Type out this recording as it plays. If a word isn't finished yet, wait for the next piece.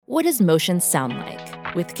What does motion sound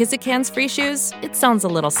like? With Kizik hands-free shoes, it sounds a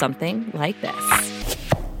little something like this.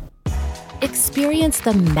 Experience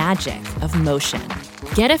the magic of motion.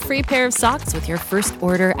 Get a free pair of socks with your first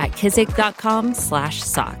order at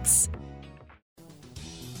kizik.com/socks.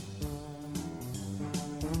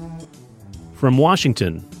 From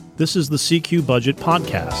Washington, this is the CQ Budget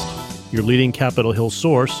Podcast, your leading Capitol Hill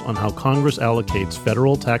source on how Congress allocates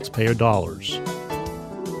federal taxpayer dollars.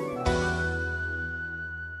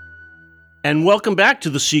 And welcome back to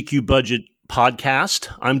the CQ Budget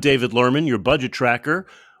Podcast. I'm David Lerman, your budget tracker.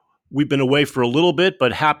 We've been away for a little bit,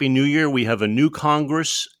 but Happy New Year. We have a new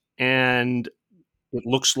Congress, and it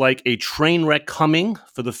looks like a train wreck coming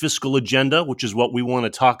for the fiscal agenda, which is what we want to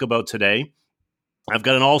talk about today. I've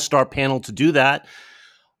got an all-star panel to do that.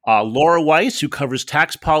 Laura Weiss, who covers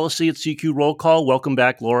tax policy at CQ Roll Call. Welcome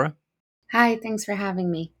back, Laura. Hi, thanks for having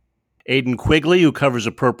me. Aidan Quigley, who covers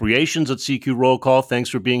appropriations at CQ Roll Call. Thanks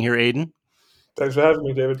for being here, Aidan. Thanks for having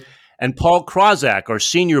me, David. And Paul Krozak, our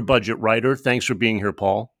senior budget writer. Thanks for being here,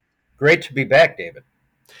 Paul. Great to be back, David.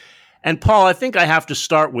 And Paul, I think I have to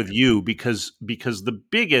start with you because the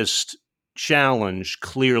biggest challenge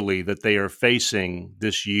clearly that they are facing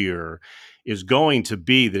this year is going to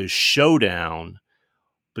be this showdown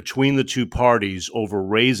between the two parties over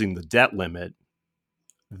raising the debt limit.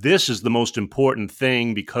 This is the most important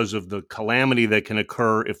thing because of the calamity that can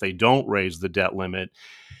occur if they don't raise the debt limit.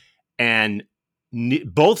 And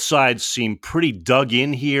both sides seem pretty dug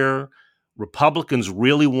in here. Republicans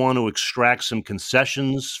really want to extract some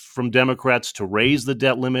concessions from Democrats to raise the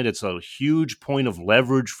debt limit. It's a huge point of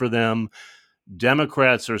leverage for them.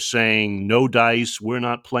 Democrats are saying, no dice, we're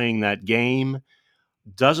not playing that game.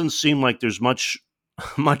 Doesn't seem like there's much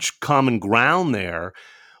common ground there.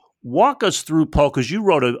 Walk us through, Paul, because you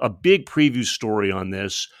wrote a big preview story on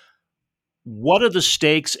this. What are the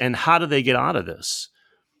stakes and how do they get out of this?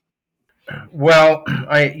 Well,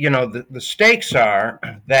 the stakes are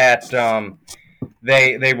that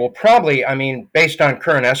they will probably, based on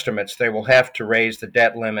current estimates, they will have to raise the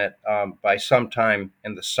debt limit by sometime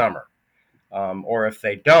in the summer. Or if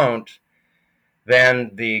they don't,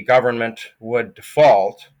 then the government would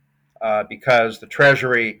default because the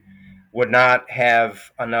Treasury would not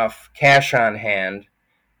have enough cash on hand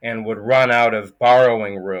and would run out of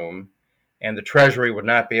borrowing room, and the Treasury would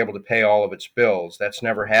not be able to pay all of its bills. That's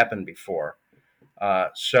never happened before.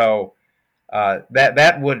 So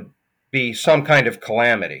that would be some kind of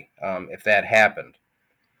calamity if that happened.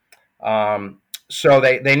 So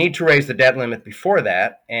they need to raise the debt limit before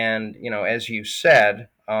that. And, as you said,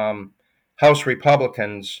 House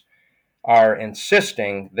Republicans are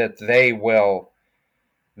insisting that they will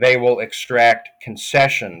extract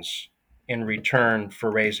concessions in return for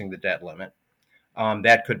raising the debt limit.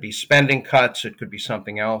 That could be spending cuts. It could be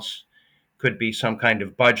something else. Could be some kind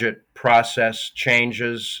of budget process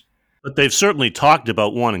changes. But they've certainly talked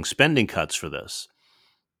about wanting spending cuts for this.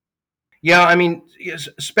 Yeah,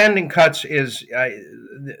 spending cuts is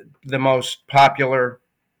the most popular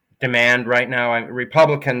demand right now.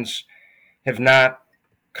 Republicans have not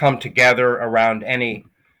come together around any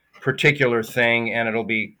particular thing, and it'll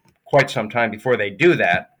be quite some time before they do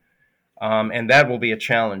that. And that will be a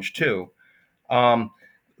challenge, too.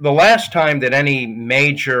 The last time that any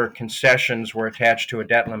major concessions were attached to a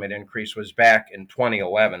debt limit increase was back in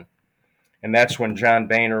 2011. And that's when John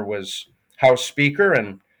Boehner was House Speaker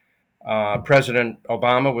and President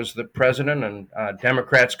Obama was the president, and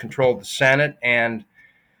Democrats controlled the Senate. And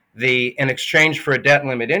in exchange for a debt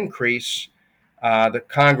limit increase, the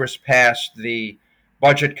Congress passed the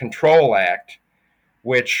Budget Control Act,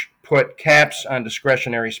 which put caps on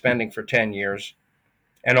discretionary spending for 10 years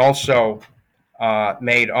and also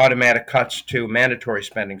made automatic cuts to mandatory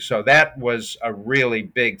spending. So that was a really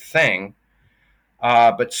big thing.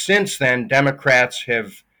 But since then, Democrats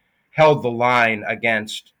have held the line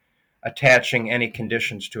against attaching any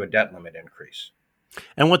conditions to a debt limit increase.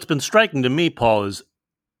 And what's been striking to me, Paul, is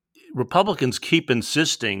Republicans keep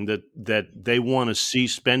insisting that they want to see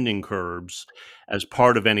spending curbs as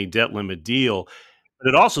part of any debt limit deal. But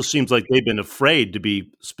it also seems like they've been afraid to be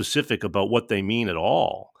specific about what they mean at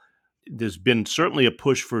all. There's been certainly a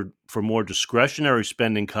push for more discretionary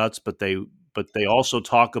spending cuts, but they also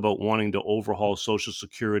talk about wanting to overhaul Social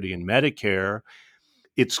Security and Medicare.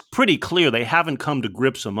 It's pretty clear they haven't come to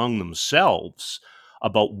grips among themselves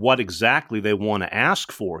about what exactly they want to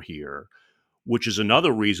ask for here, which is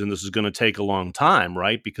another reason this is going to take a long time,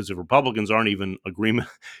 right? Because if Republicans can't even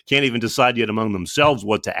decide yet among themselves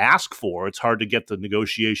what to ask for, it's hard to get the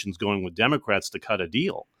negotiations going with Democrats to cut a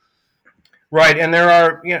deal. Right, and there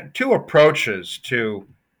are two approaches to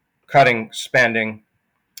cutting spending.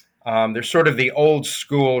 There's sort of the old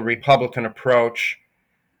school Republican approach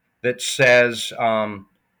that says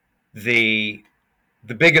the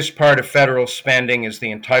biggest part of federal spending is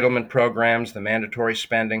the entitlement programs, the mandatory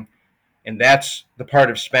spending, and that's the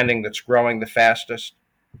part of spending that's growing the fastest.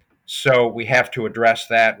 So we have to address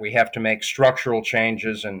that. We have to make structural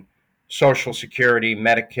changes in Social Security,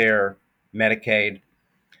 Medicare, Medicaid.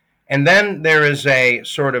 And then there is a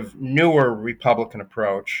sort of newer Republican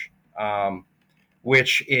approach,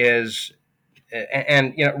 which is,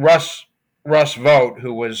 and Russ Vought,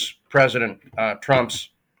 who was President Trump's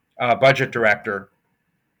budget director,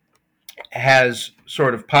 has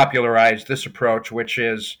sort of popularized this approach, which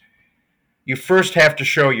is you first have to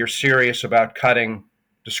show you're serious about cutting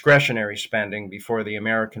discretionary spending before the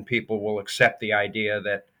American people will accept the idea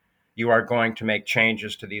that you are going to make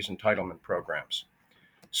changes to these entitlement programs.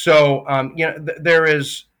 So,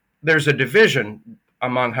 there's a division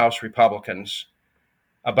among House Republicans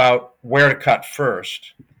about where to cut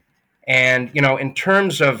first. And, in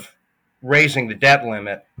terms of raising the debt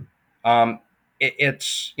limit,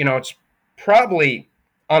 it's probably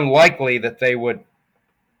unlikely that they would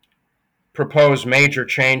propose major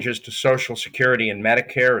changes to Social Security and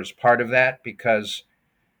Medicare as part of that, because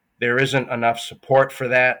there isn't enough support for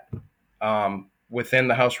that within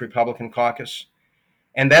the House Republican caucus.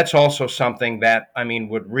 And that's also something that,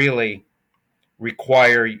 would really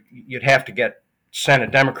require, you'd have to get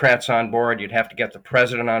Senate Democrats on board, you'd have to get the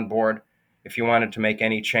president on board if you wanted to make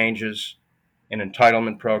any changes in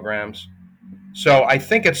entitlement programs. So I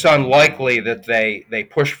think it's unlikely that they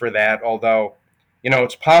push for that, although,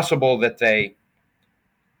 it's possible that they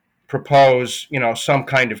propose, some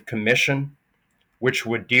kind of commission which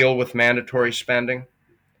would deal with mandatory spending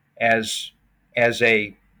as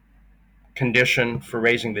a condition for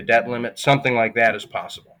raising the debt limit. Something like that is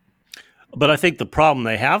possible. But I think the problem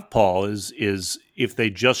they have, Paul, is if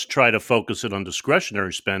they just try to focus it on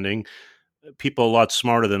discretionary spending, people a lot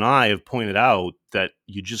smarter than I have pointed out that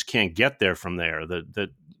you just can't get there from there, that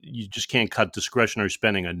you just can't cut discretionary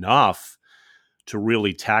spending enough to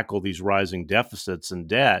really tackle these rising deficits and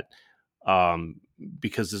debt,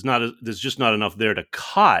 because there's just not enough there to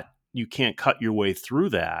cut. You can't cut your way through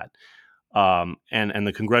that. And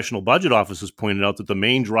the Congressional Budget Office has pointed out that the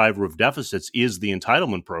main driver of deficits is the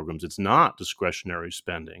entitlement programs. It's not discretionary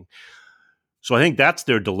spending. So I think that's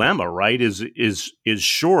their dilemma, right? Is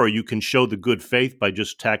sure, you can show the good faith by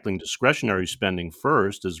just tackling discretionary spending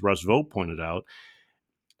first, as Russ Vought pointed out.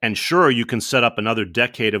 And sure, you can set up another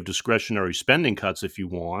decade of discretionary spending cuts if you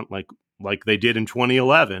want, like they did in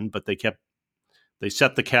 2011, but they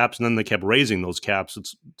set the caps and then they kept raising those caps.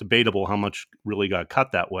 It's debatable how much really got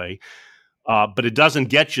cut that way. But it doesn't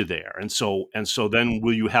get you there. And so then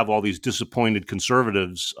will you have all these disappointed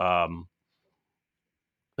conservatives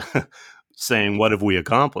saying, what have we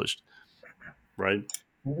accomplished? Right?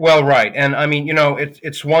 Well, right. And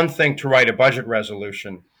it's one thing to write a budget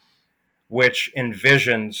resolution which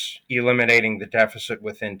envisions eliminating the deficit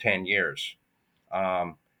within 10 years.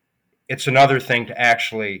 It's another thing to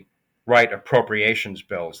actually write appropriations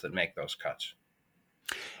bills that make those cuts.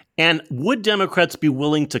 And would Democrats be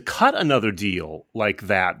willing to cut another deal like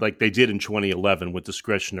that, like they did in 2011 with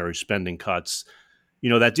discretionary spending cuts?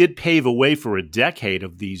 That did pave a way for a decade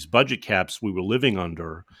of these budget caps we were living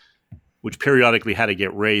under, which periodically had to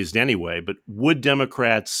get raised anyway. But would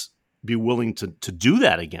Democrats be willing to do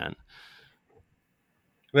that again?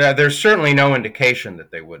 Well, there's certainly no indication that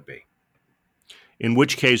they would be. In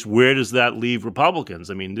which case, where does that leave Republicans?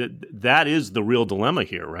 That is the real dilemma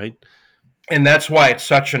here, right? And that's why it's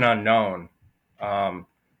such an unknown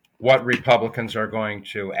what Republicans are going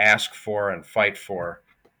to ask for and fight for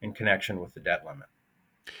in connection with the debt limit.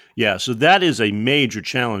 Yeah, so that is a major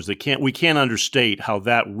challenge. We can't understate how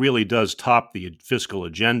that really does top the fiscal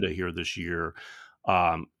agenda here this year.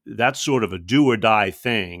 That's sort of a do or die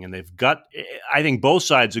thing. And I think both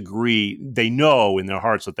sides agree, they know in their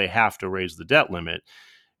hearts that they have to raise the debt limit.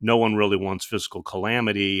 No one really wants fiscal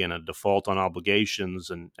calamity and a default on obligations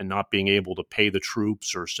and not being able to pay the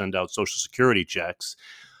troops or send out Social Security checks,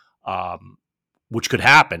 which could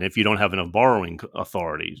happen if you don't have enough borrowing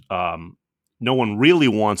authority. No one really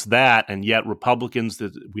wants that, and yet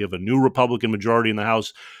we have a new Republican majority in the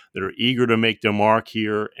House that are eager to make their mark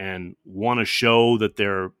here and want to show that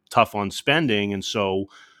they're tough on spending. And so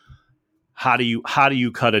how do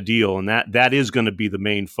you cut a deal? And that is going to be the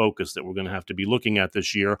main focus that we're going to have to be looking at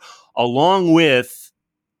this year, along with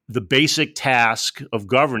the basic task of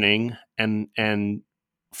governing and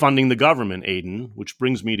funding the government, Aidan, which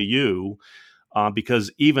brings me to you.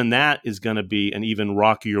 Because even that is going to be an even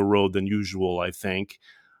rockier road than usual, I think.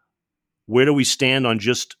 Where do we stand on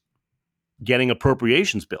just getting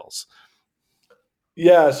appropriations bills.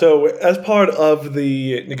 Yeah, so as part of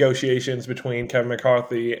the negotiations between Kevin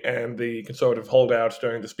McCarthy and the conservative holdouts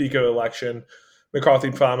during the Speaker election, McCarthy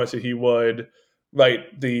promised that he would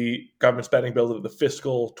write the government spending bill at the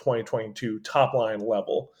fiscal 2022 top line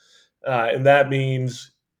level. And that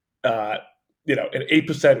means, uh, an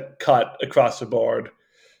 8% cut across the board,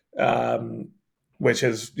 um, which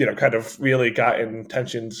has, kind of really gotten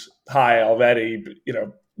tensions high already.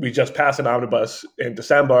 We just passed an omnibus in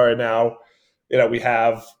December, and now we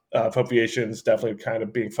have appropriations definitely kind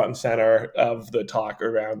of being front and center of the talk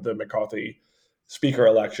around the McCarthy speaker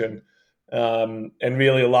election. And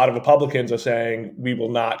really, a lot of Republicans are saying we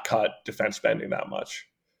will not cut defense spending that much.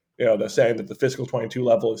 They're saying that the fiscal 22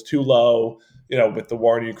 level is too low, with the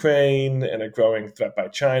war in Ukraine and a growing threat by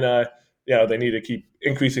China. They need to keep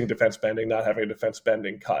increasing defense spending, not having a defense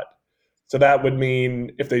spending cut. So that would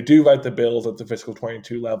mean if they do write the bills at the fiscal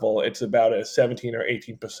 22 level, it's about a 17 or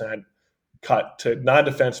 18% cut to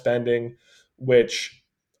non-defense spending, which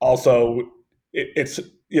also it's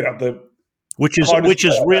the which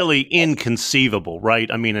is really inconceivable, right?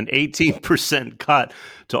 I mean, an 18% cut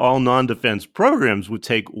to all non-defense programs would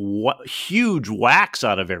take huge whacks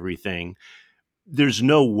out of everything. There's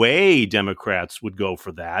no way Democrats would go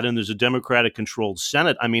for that, and there's a Democratic-controlled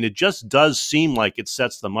Senate. I mean, it just does seem like it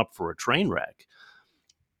sets them up for a train wreck.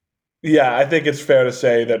 Yeah, I think it's fair to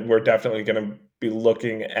say that we're definitely going to be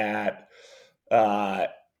looking at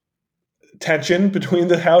tension between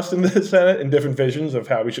the House and the Senate and different visions of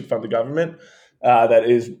how we should fund the government. That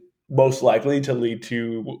is most likely to lead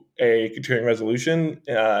to a continuing resolution.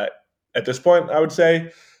 At this point, I would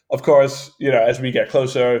say, of course, as we get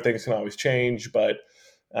closer, things can always change. But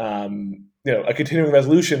a continuing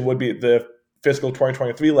resolution would be the fiscal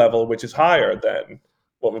 2023 level, which is higher than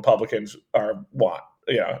what Republicans want.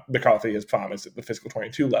 McCarthy has promised at the fiscal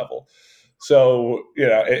 22 level. So,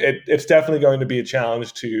 it's definitely going to be a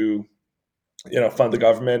challenge to, fund the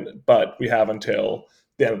government, but we have until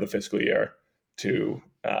the end of the fiscal year to,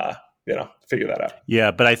 figure that out.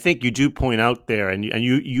 Yeah, but I think you do point out there, and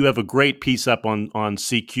you have a great piece up on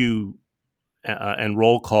CQ and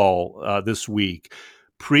Roll Call this week,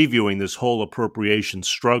 previewing this whole appropriation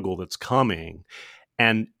struggle that's coming,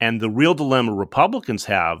 and the real dilemma Republicans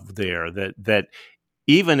have there that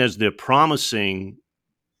even as they're promising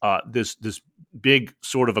this big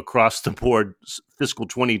sort of across the board fiscal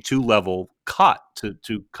 22 level cut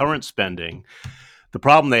to current spending, the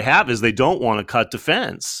problem they have is they don't want to cut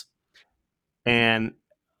defense. And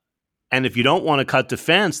if you don't want to cut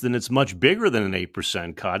defense, then it's much bigger than an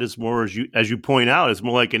 8% cut. It's more, as you point out, it's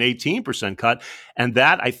more like an 18% cut. And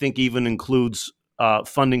that, I think, even includes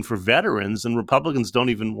funding for veterans. And Republicans don't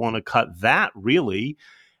even want to cut that, really.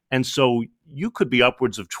 And so you could be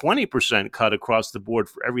upwards of 20% cut across the board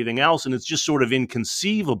for everything else. And it's just sort of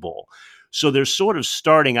inconceivable. So they're sort of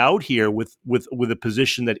starting out here with a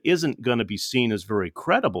position that isn't going to be seen as very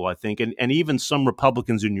credible, I think. And even some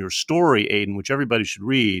Republicans in your story, Aidan, which everybody should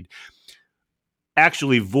read,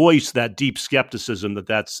 actually voice that deep skepticism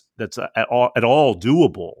that's at all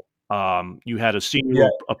doable. You had a senior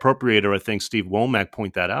appropriator, I think, Steve Womack,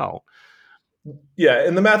 point that out. Yeah,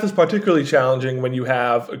 and the math is particularly challenging when you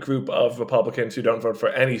have a group of Republicans who don't vote for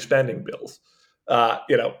any spending bills.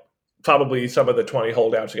 Probably some of the 20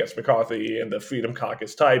 holdouts against McCarthy and the Freedom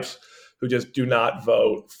Caucus types who just do not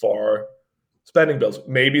vote for spending bills.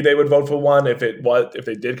 Maybe they would vote for one if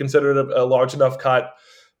they did consider it a large enough cut,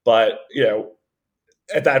 but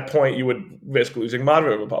at that point you would risk losing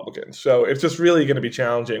moderate Republicans. So it's just really going to be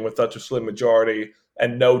challenging with such a slim majority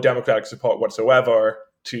and no Democratic support whatsoever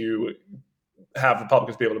to have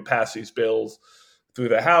Republicans be able to pass these bills through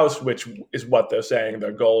the House, which is what they're saying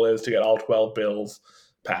their goal is, to get all 12 bills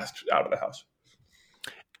passed out of the House.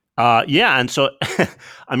 And so,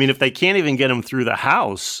 I mean, if they can't even get them through the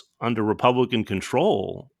House under Republican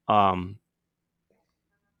control,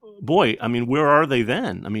 boy, I mean, where are they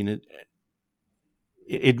then? I mean,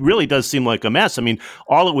 it really does seem like a mess. I mean,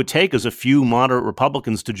 all it would take is a few moderate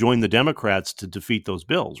Republicans to join the Democrats to defeat those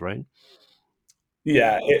bills, right?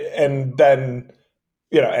 Yeah, and then,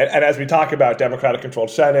 and as we talk about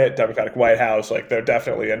Democratic-controlled Senate, Democratic White House, like they're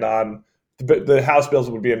definitely the House bills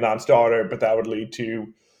would be a non-starter, but that would lead to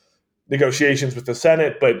negotiations with the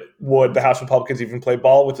Senate. But would the House Republicans even play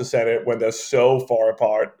ball with the Senate when they're so far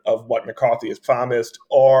apart of what McCarthy has promised?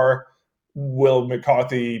 Or will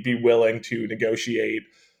McCarthy be willing to negotiate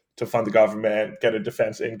to fund the government, get a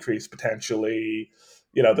defense increase potentially,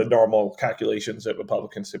 the normal calculations that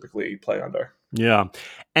Republicans typically play under? Yeah.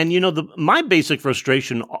 And, my basic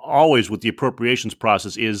frustration always with the appropriations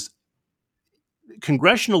process is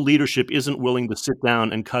congressional leadership isn't willing to sit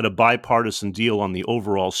down and cut a bipartisan deal on the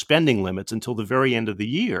overall spending limits until the very end of the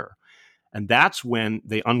year. And that's when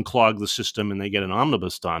they unclog the system and they get an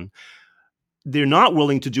omnibus done. They're not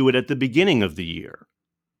willing to do it at the beginning of the year.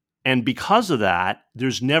 And because of that,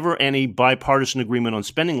 there's never any bipartisan agreement on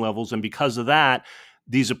spending levels. And because of that,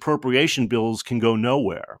 these appropriation bills can go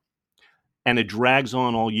nowhere. And it drags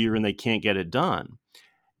on all year and they can't get it done.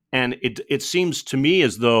 And it seems to me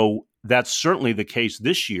as though that's certainly the case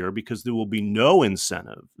this year, because there will be no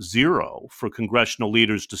incentive, zero, for congressional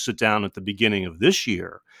leaders to sit down at the beginning of this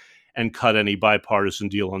year and cut any bipartisan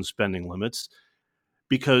deal on spending limits,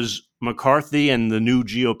 because McCarthy and the new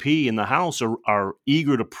GOP in the House are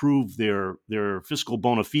eager to prove their fiscal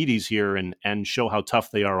bona fides here and show how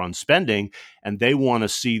tough they are on spending. And they want to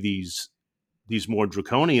see these more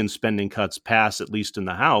draconian spending cuts pass, at least in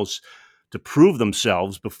the House, to prove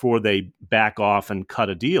themselves before they back off and cut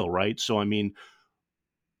a deal, right? So, I mean,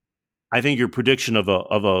 I think your prediction of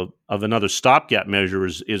another stopgap measure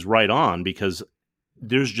is right on, because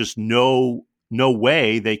there's just no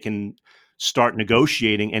way they can start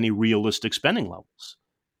negotiating any realistic spending levels.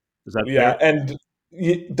 Is that fair? And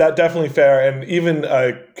that definitely fair. And even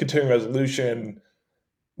a continuing resolution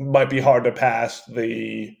might be hard to pass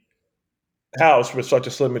the House with such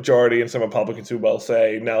a slim majority, and some Republicans who will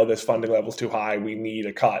say, no, this funding level is too high, we need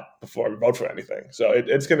a cut before we vote for anything. So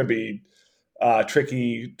it's going to be a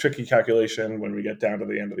tricky calculation when we get down to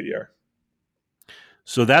the end of the year.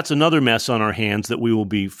 So that's another mess on our hands that we will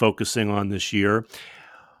be focusing on this year.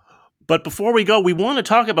 But before we go, we want to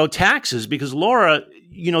talk about taxes, because, Laura,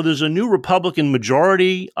 there's a new Republican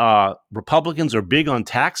majority. Republicans are big on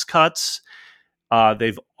tax cuts.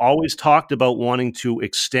 They've always talked about wanting to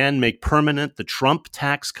make permanent the Trump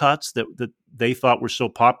tax cuts that they thought were so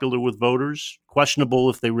popular with voters. Questionable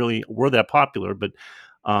if they really were that popular, but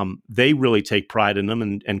they really take pride in them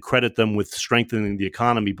and credit them with strengthening the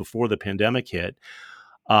economy before the pandemic hit.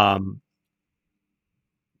 Can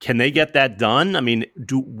they get that done? I mean,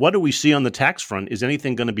 what do we see on the tax front? Is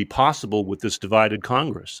anything going to be possible with this divided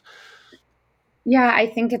Congress? Yeah, I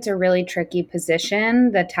think it's a really tricky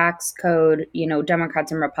position. The tax code,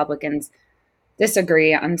 Democrats and Republicans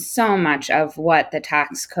disagree on so much of what the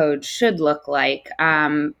tax code should look like.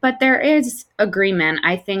 But there is agreement.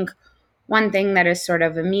 I think one thing that is sort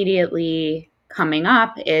of immediately coming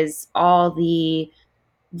up is all the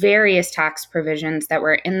various tax provisions that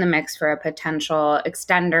were in the mix for a potential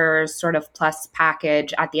extenders sort of plus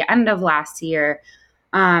package at the end of last year.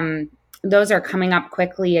 Those are coming up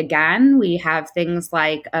quickly again. We have things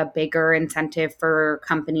like a bigger incentive for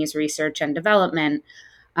companies' research and development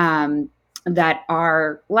that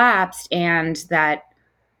are lapsed and that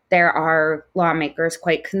there are lawmakers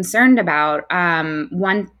quite concerned about.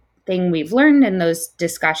 One thing we've learned in those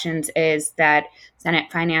discussions is that Senate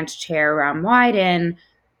Finance Chair Ron Wyden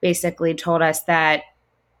basically told us that,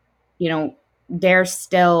 they're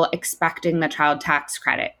still expecting the child tax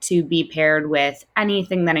credit to be paired with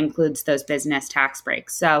anything that includes those business tax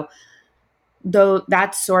breaks. So though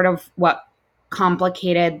that's sort of what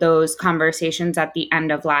complicated those conversations at the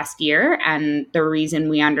end of last year. And the reason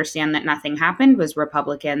we understand that nothing happened was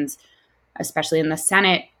Republicans, especially in the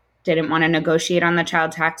Senate, didn't want to negotiate on the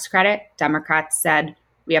child tax credit. Democrats said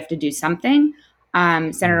we have to do something.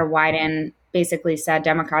 Senator Wyden basically said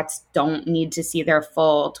Democrats don't need to see their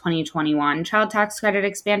full 2021 child tax credit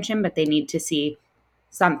expansion, but they need to see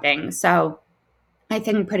something. So I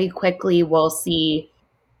think pretty quickly we'll see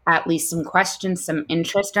at least some questions, some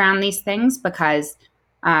interest around these things, because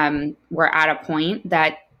we're at a point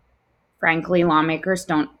that, frankly, lawmakers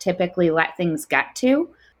don't typically let things get to,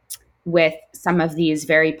 with some of these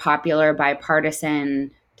very popular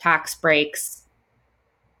bipartisan tax breaks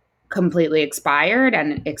completely expired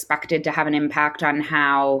and expected to have an impact on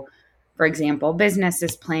how, for example,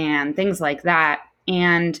 businesses plan, things like that.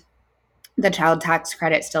 And the child tax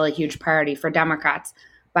credit is still a huge priority for Democrats.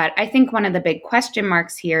 But I think one of the big question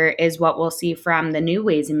marks here is what we'll see from the new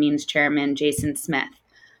Ways and Means Chairman, Jason Smith.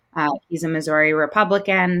 He's a Missouri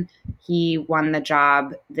Republican. He won the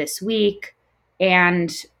job this week.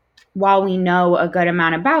 And while we know a good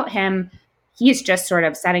amount about him, he's just sort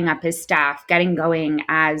of setting up his staff, getting going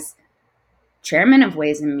as chairman of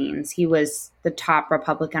Ways and Means. He was the top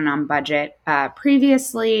Republican on budget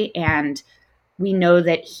previously, and we know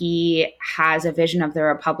that he has a vision of the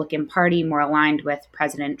Republican Party more aligned with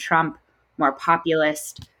President Trump, more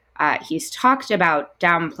populist. He's talked about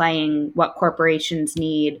downplaying what corporations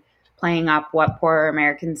need, playing up what poorer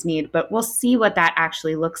Americans need, but we'll see what that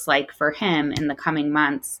actually looks like for him in the coming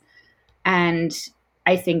months. And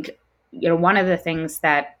I think, one of the things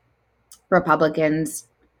that Republicans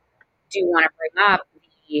do want to bring up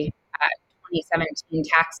the 2017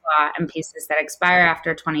 tax law and pieces that expire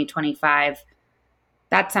after 2025.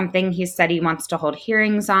 That's something he said he wants to hold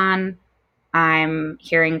hearings on. I'm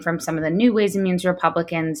hearing from some of the new Ways and Means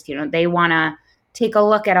Republicans, they want to take a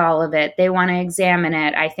look at all of it. They want to examine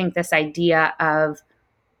it. I think this idea of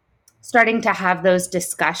starting to have those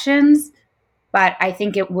discussions, but I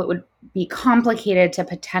think it would be complicated to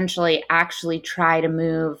potentially actually try to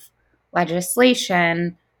move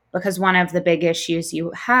legislation, because one of the big issues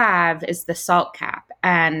you have is the SALT cap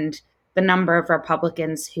and the number of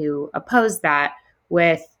Republicans who oppose that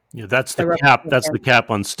with that's the cap. That's the cap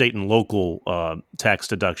on state and local tax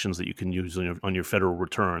deductions that you can use on your federal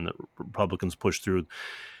return that Republicans push through.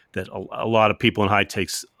 That a lot of people in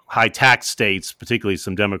high tax states, particularly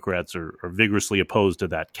some Democrats, are vigorously opposed to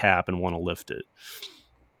that cap and want to lift it.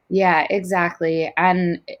 Yeah, exactly.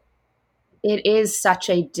 And it is such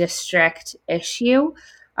a district issue,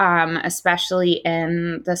 especially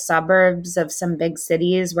in the suburbs of some big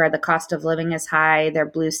cities where the cost of living is high. They're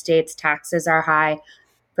blue states, taxes are high.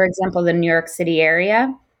 For example, the New York City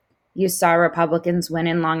area, you saw Republicans win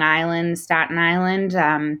in Long Island, Staten Island.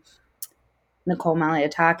 Nicole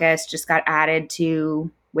Maliotakis just got added to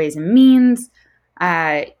Ways and Means.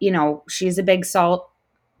 She's a big SALT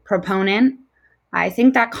proponent. I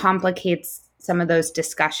think that complicates some of those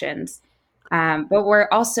discussions. But we're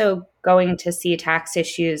also going to see tax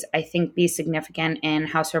issues, I think, be significant in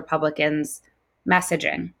House Republicans'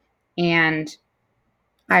 messaging. And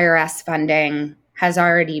IRS funding has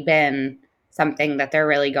already been something that they're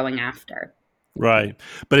really going after. Right.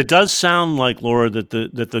 But it does sound like, Laura, that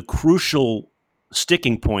the crucial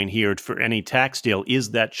sticking point here for any tax deal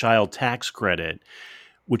is that child tax credit.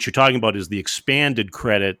 What you're talking about is the expanded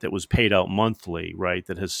credit that was paid out monthly, right,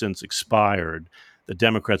 that has since expired. The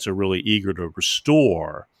Democrats are really eager to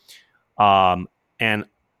restore. And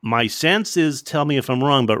my sense is, tell me if I'm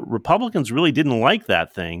wrong, but Republicans really didn't like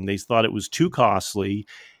that thing. They thought it was too costly,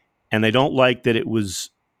 and they don't like that it was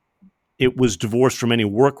divorced from any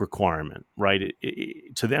work requirement, right?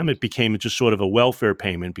 To them, it became just sort of a welfare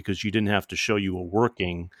payment because you didn't have to show you were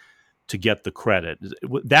working to get the credit.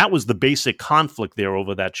 That was the basic conflict there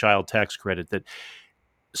over that child tax credit. That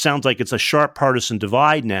sounds like it's a sharp partisan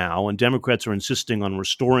divide now, and Democrats are insisting on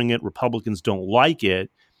restoring it. Republicans don't like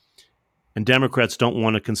it, and Democrats don't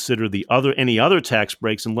want to consider any other tax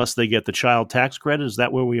breaks unless they get the child tax credit. Is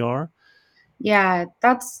that where we are? Yeah,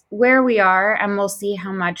 that's where we are, and we'll see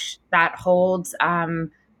how much that holds.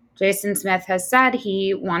 Jason Smith has said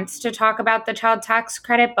he wants to talk about the child tax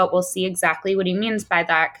credit, but we'll see exactly what he means by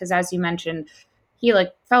that. Because as you mentioned, he,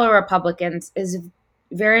 like fellow Republicans, is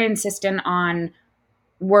very insistent on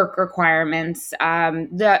work requirements.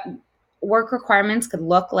 The work requirements could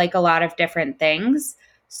look like a lot of different things.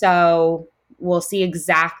 So we'll see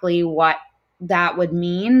exactly what that would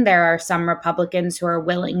mean. There are some Republicans who are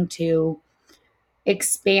willing to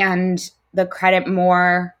expand the credit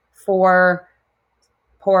more for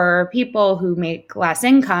poorer people who make less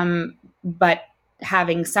income, but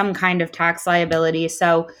having some kind of tax liability.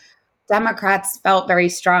 So Democrats felt very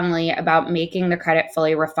strongly about making the credit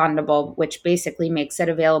fully refundable, which basically makes it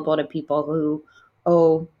available to people who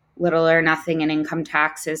owe little or nothing in income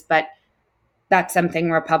taxes. But that's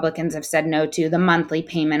something Republicans have said no to. The monthly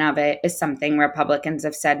payment of it is something Republicans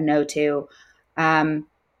have said no to.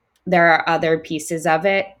 There are other pieces of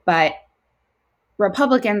it, but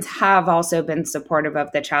Republicans have also been supportive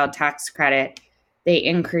of the child tax credit. They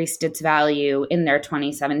increased its value in their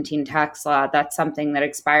 2017 tax law. That's something that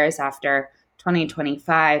expires after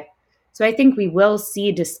 2025. So I think we will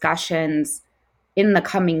see discussions in the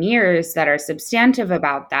coming years that are substantive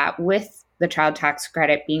about that, with the child tax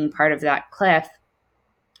credit being part of that cliff.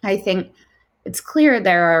 I think it's clear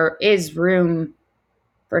there is room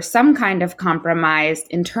for some kind of compromise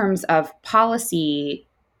in terms of policy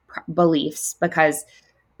beliefs, because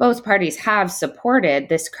both parties have supported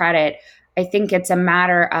this credit. I think it's a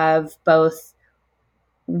matter of both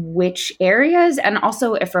which areas, and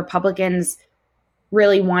also if Republicans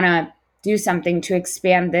really want to do something to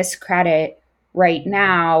expand this credit right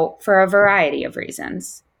now for a variety of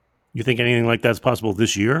reasons. You think anything like that's possible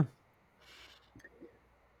this year?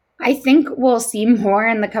 I think we'll see more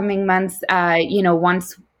in the coming months.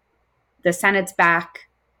 Once the Senate's back,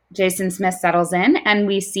 Jason Smith settles in, and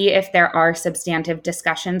we see if there are substantive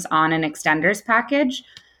discussions on an extenders package.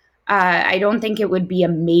 I don't think it would be a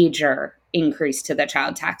major increase to the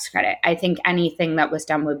child tax credit. I think anything that was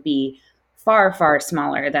done would be far, far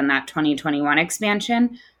smaller than that 2021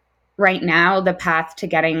 expansion. Right now, the path to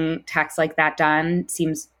getting tax like that done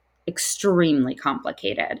seems extremely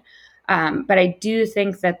complicated. But I do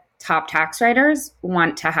think that top tax writers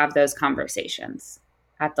want to have those conversations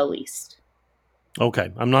at the least.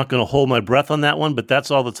 Okay, I'm not going to hold my breath on that one, but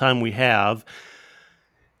that's all the time we have.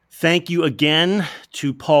 Thank you again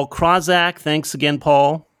to Paul Krawczak. Thanks again,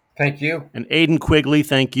 Paul. Thank you. And Aidan Quigley,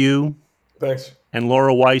 thank you. Thanks. And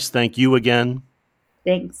Laura Weiss, thank you again.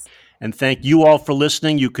 Thanks. And thank you all for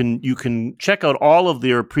listening. You can check out all of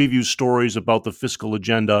their preview stories about the fiscal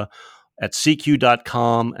agenda at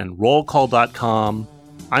CQ.com and rollcall.com.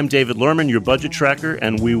 I'm David Lerman, your budget tracker,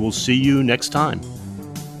 and we will see you next time.